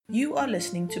You are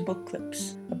listening to Book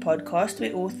Clips, a podcast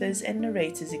where authors and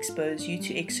narrators expose you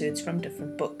to excerpts from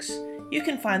different books. You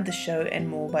can find the show and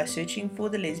more by searching for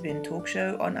The Lesbian Talk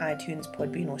Show on iTunes,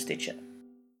 Podbean, or Stitcher.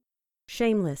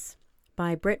 Shameless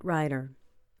by Brit, Ryder.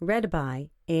 Read by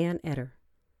Ann Etter.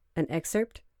 An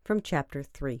excerpt from Chapter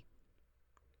 3.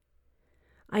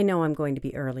 I know I'm going to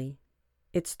be early.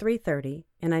 It's 3:30,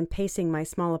 and I'm pacing my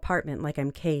small apartment like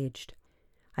I'm caged.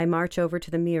 I march over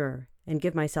to the mirror and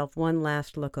give myself one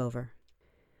last look over.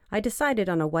 I decided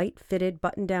on a white fitted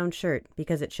button-down shirt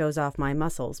because it shows off my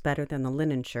muscles better than the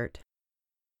linen shirt.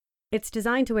 It's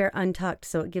designed to wear untucked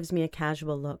so it gives me a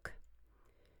casual look.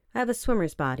 I have a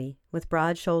swimmer's body with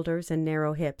broad shoulders and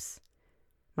narrow hips.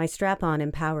 My strap-on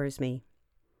empowers me.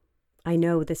 I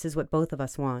know this is what both of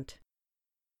us want.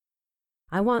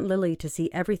 I want Lily to see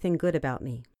everything good about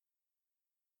me.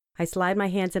 I slide my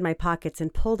hands in my pockets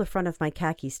and pull the front of my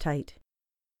khakis tight.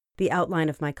 The outline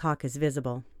of my cock is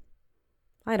visible.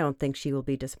 I don't think she will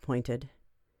be disappointed.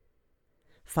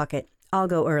 Fuck it, I'll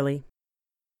go early.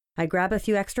 I grab a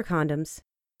few extra condoms,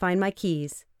 find my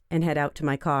keys, and head out to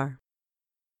my car.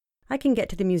 I can get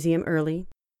to the museum early,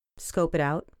 scope it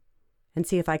out, and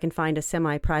see if I can find a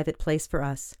semi-private place for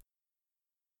us.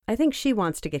 I think she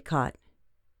wants to get caught,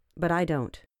 but I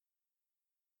don't.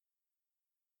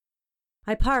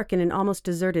 I park in an almost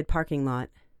deserted parking lot.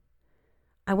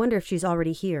 I wonder if she's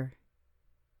already here.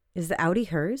 Is the Audi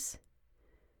hers?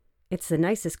 It's the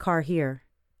nicest car here,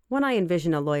 one I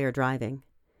envision a lawyer driving.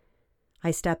 I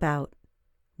step out,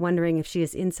 wondering if she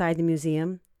is inside the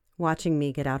museum, watching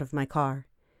me get out of my car,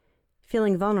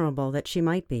 feeling vulnerable that she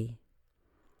might be.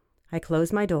 I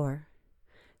close my door,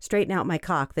 straighten out my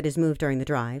cock that has moved during the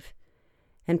drive,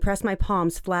 and press my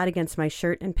palms flat against my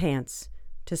shirt and pants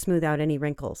to smooth out any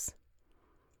wrinkles.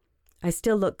 I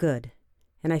still look good,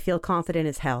 and I feel confident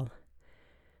as hell.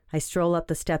 I stroll up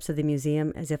the steps of the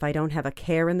museum as if I don't have a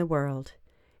care in the world,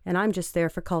 and I'm just there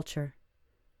for culture.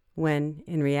 When,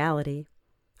 in reality,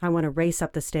 I want to race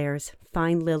up the stairs,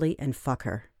 find Lily, and fuck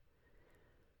her.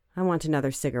 I want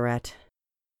another cigarette.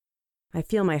 I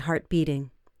feel my heart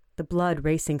beating, the blood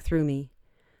racing through me,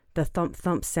 the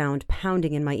thump-thump sound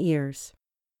pounding in my ears.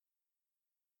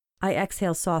 I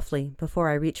exhale softly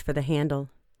before I reach for the handle.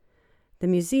 The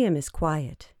museum is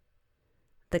quiet.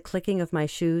 The clicking of my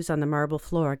shoes on the marble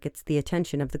floor gets the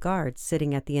attention of the guard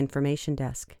sitting at the information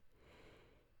desk.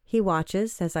 He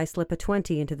watches as I slip a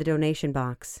 20 into the donation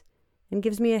box and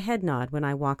gives me a head nod when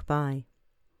I walk by.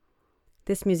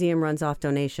 This museum runs off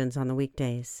donations on the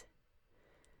weekdays.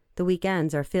 The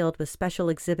weekends are filled with special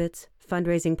exhibits,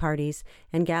 fundraising parties,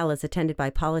 and galas attended by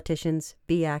politicians,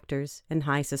 B-actors, and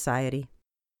high society.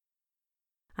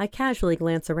 I casually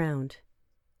glance around,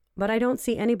 but I don't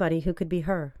see anybody who could be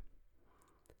her.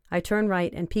 I turn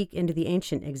right and peek into the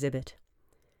ancient exhibit.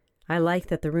 I like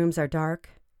that the rooms are dark,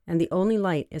 and the only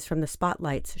light is from the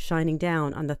spotlights shining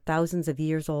down on the thousands of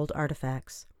years-old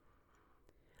artifacts.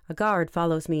 A guard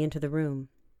follows me into the room.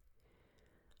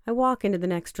 I walk into the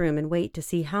next room and wait to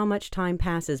see how much time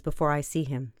passes before I see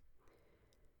him.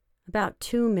 About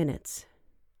 2 minutes.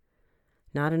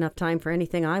 Not enough time for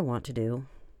anything I want to do.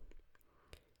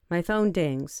 My phone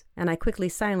dings, and I quickly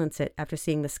silence it after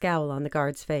seeing the scowl on the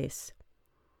guard's face.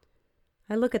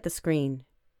 I look at the screen.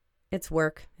 It's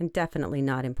work and definitely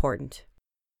not important.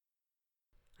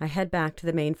 I head back to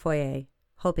the main foyer,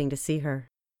 hoping to see her.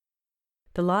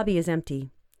 The lobby is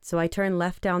empty, so I turn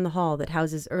left down the hall that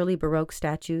houses early Baroque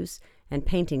statues and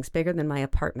paintings bigger than my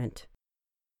apartment.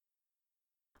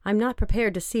 I'm not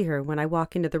prepared to see her when I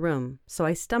walk into the room, so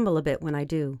I stumble a bit when I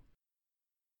do.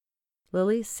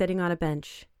 Lily's sitting on a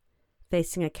bench,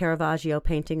 facing a Caravaggio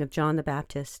painting of John the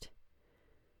Baptist.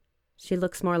 She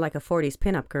looks more like a 40s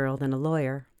pinup girl than a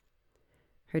lawyer.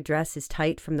 Her dress is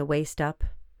tight from the waist up,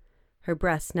 her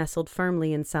breasts nestled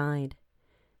firmly inside,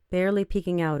 barely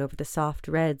peeking out over the soft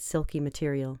red silky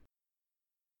material.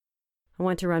 I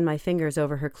want to run my fingers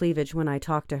over her cleavage when I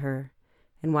talk to her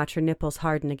and watch her nipples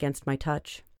harden against my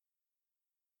touch.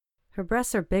 Her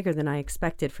breasts are bigger than I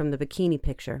expected from the bikini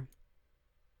picture.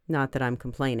 Not that I'm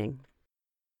complaining.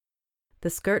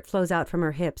 The skirt flows out from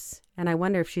her hips, and I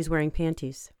wonder if she's wearing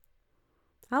panties.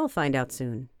 I'll find out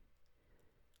soon.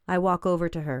 I walk over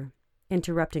to her,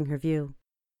 interrupting her view.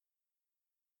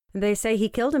 They say he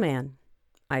killed a man,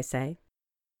 I say.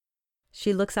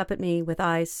 She looks up at me with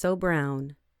eyes so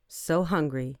brown, so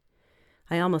hungry,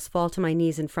 I almost fall to my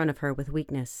knees in front of her with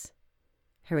weakness.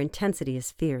 Her intensity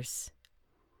is fierce.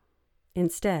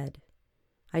 Instead,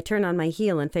 I turn on my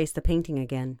heel and face the painting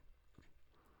again.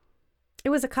 It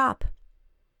was a cop.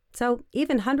 So,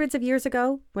 even hundreds of years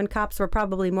ago, when cops were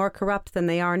probably more corrupt than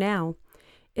they are now,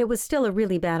 it was still a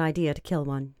really bad idea to kill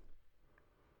one.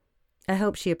 I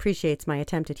hope she appreciates my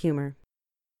attempt at humor.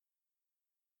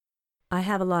 I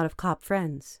have a lot of cop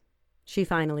friends, she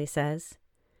finally says.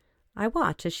 I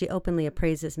watch as she openly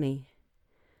appraises me.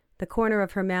 The corner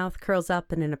of her mouth curls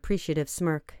up in an appreciative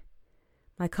smirk.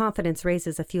 My confidence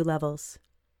raises a few levels.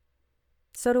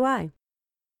 So do I.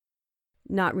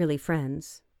 Not really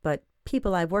friends, but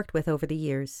people I've worked with over the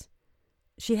years.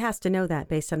 She has to know that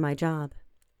based on my job.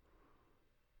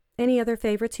 Any other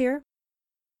favorites here?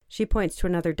 She points to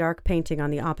another dark painting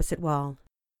on the opposite wall.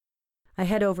 I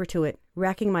head over to it,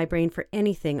 racking my brain for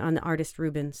anything on the artist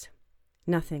Rubens.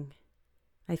 Nothing.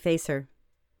 I face her.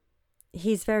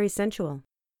 He's very sensual.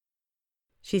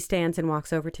 She stands and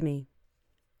walks over to me.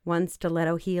 One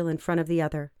stiletto heel in front of the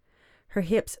other, her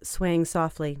hips swaying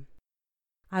softly.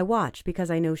 I watch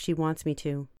because I know she wants me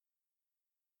to.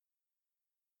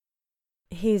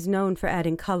 He's known for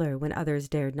adding color when others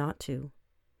dared not to.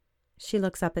 She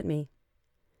looks up at me.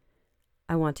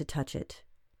 I want to touch it.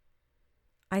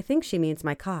 I think she means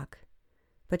my cock,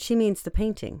 but she means the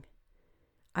painting.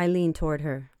 I lean toward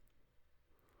her.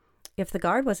 If the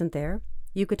guard wasn't there,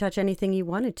 you could touch anything you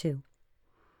wanted to.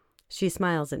 She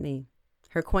smiles at me,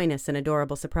 her coyness an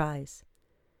adorable surprise.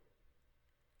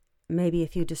 Maybe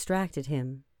if you distracted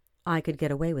him, I could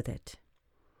get away with it.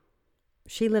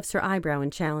 She lifts her eyebrow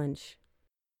in challenge.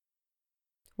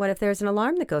 What if there's an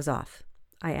alarm that goes off?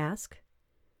 I ask.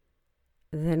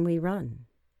 Then we run,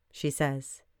 she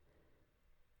says.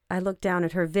 I look down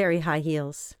at her very high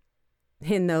heels.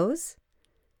 In those?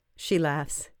 She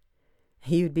laughs.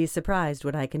 You'd be surprised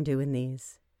what I can do in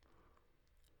these.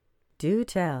 Do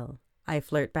tell, I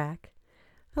flirt back.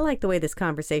 I like the way this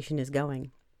conversation is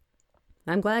going.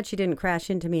 I'm glad she didn't crash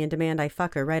into me and demand I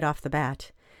fuck her right off the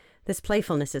bat. This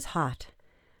playfulness is hot.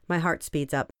 My heart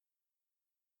speeds up.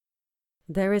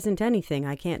 There isn't anything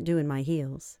I can't do in my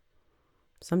heels.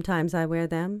 Sometimes I wear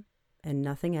them and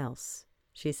nothing else,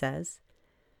 she says.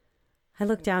 I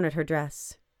look down at her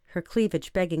dress, her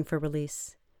cleavage begging for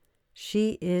release.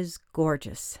 She is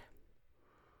gorgeous.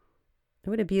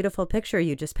 What a beautiful picture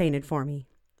you just painted for me,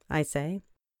 I say.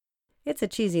 It's a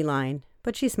cheesy line,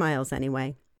 but she smiles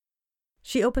anyway.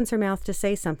 She opens her mouth to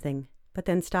say something, but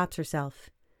then stops herself.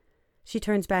 She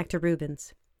turns back to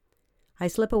Rubens. I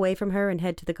slip away from her and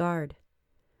head to the guard.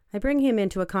 I bring him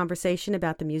into a conversation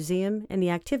about the museum and the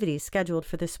activities scheduled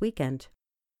for this weekend.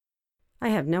 I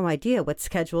have no idea what's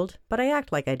scheduled, but I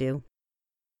act like I do.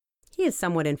 He is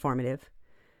somewhat informative.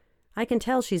 I can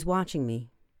tell she's watching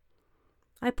me.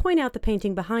 I point out the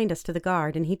painting behind us to the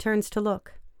guard, and he turns to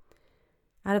look.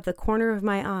 Out of the corner of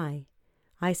my eye,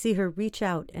 I see her reach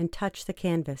out and touch the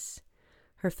canvas.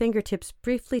 Her fingertips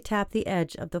briefly tap the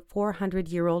edge of the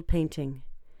 400-year-old painting.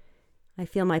 I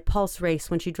feel my pulse race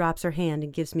when she drops her hand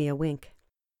and gives me a wink.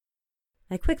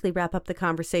 I quickly wrap up the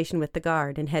conversation with the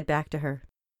guard and head back to her.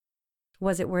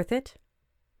 Was it worth it?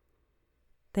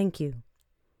 Thank you.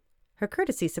 Her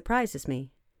courtesy surprises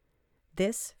me.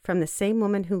 This from the same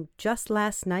woman who, just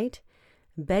last night,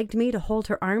 begged me to hold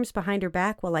her arms behind her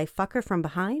back while I fuck her from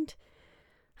behind?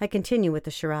 I continue with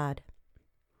the charade.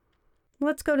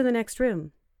 Let's go to the next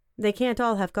room. They can't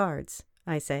all have guards,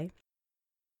 I say.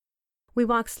 We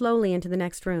walk slowly into the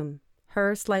next room,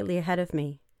 her slightly ahead of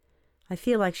me. I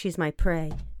feel like she's my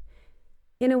prey.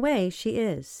 In a way, she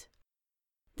is.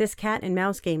 This cat and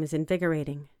mouse game is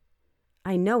invigorating.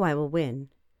 I know I will win.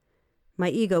 My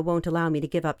ego won't allow me to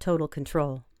give up total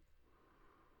control.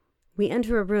 We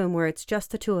enter a room where it's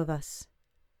just the two of us.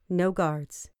 No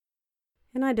guards.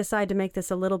 And I decide to make this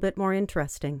a little bit more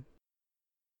interesting.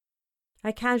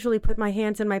 I casually put my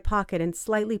hands in my pocket and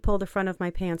slightly pull the front of my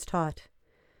pants taut.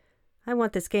 I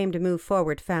want this game to move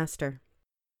forward faster.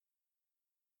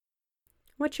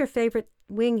 What's your favorite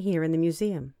wing here in the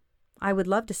museum? I would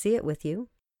love to see it with you.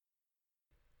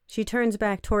 She turns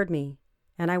back toward me,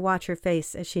 and I watch her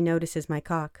face as she notices my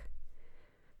cock.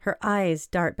 Her eyes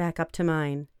dart back up to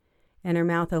mine, and her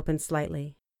mouth opens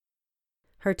slightly.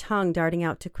 Her tongue darting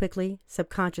out to quickly,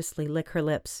 subconsciously lick her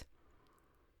lips.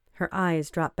 Her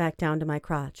eyes drop back down to my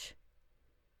crotch.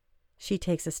 She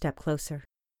takes a step closer.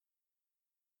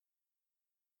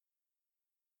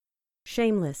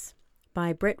 Shameless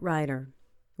by Brit Ryder.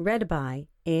 Read by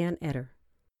Ann Etter.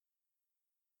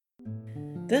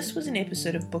 This was an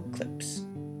episode of Book Clips.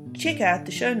 Check out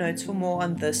the show notes for more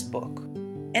on this book.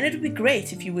 And it would be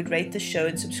great if you would rate the show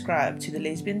and subscribe to the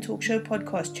Lesbian Talk Show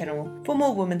podcast channel for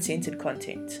more woman-centered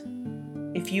content.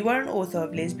 If you are an author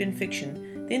of lesbian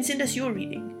fiction, then send us your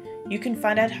reading. You can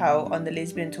find out how on the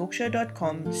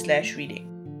lesbiantalkshow.com/reading.